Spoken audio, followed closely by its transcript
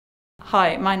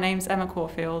Hi, my name's Emma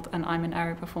Caulfield and I'm an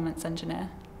Aero Performance Engineer.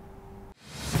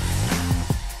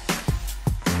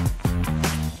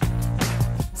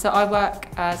 So I work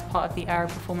as part of the Aero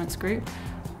Performance group.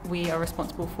 We are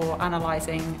responsible for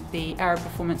analysing the aero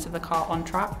performance of the car on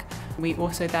track. We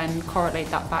also then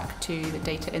correlate that back to the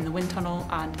data in the wind tunnel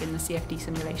and in the CFD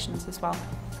simulations as well.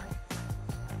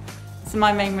 So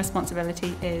my main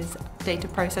responsibility is data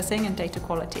processing and data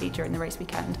quality during the race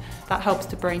weekend. That helps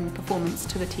to bring performance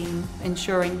to the team,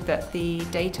 ensuring that the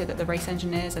data that the race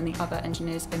engineers and the other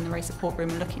engineers in the race support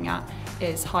room are looking at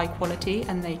is high quality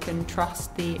and they can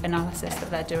trust the analysis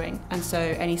that they're doing. And so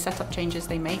any setup changes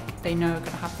they make, they know are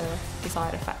going to have the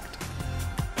desired effect.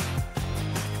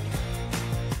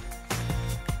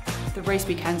 The race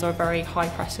weekends are a very high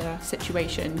pressure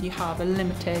situation. You have a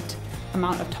limited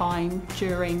amount of time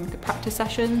during the practice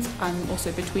sessions and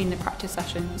also between the practice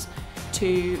sessions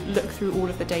to look through all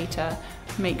of the data,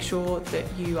 make sure that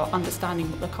you are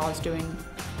understanding what the car is doing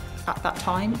at that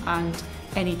time, and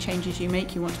any changes you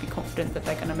make, you want to be confident that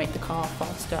they're going to make the car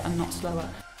faster and not slower.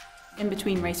 In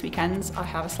between race weekends, I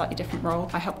have a slightly different role.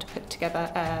 I help to put together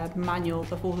a manual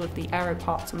of all of the aero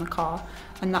parts on the car,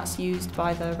 and that's used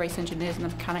by the race engineers and the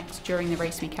mechanics during the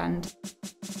race weekend.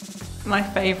 My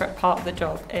favourite part of the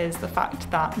job is the fact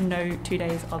that no 2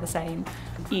 days are the same.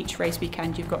 Each race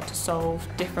weekend you've got to solve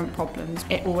different problems.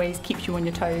 It always keeps you on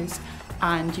your toes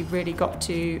and you've really got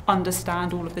to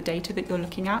understand all of the data that you're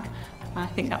looking at. I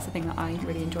think that's the thing that I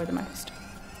really enjoy the most.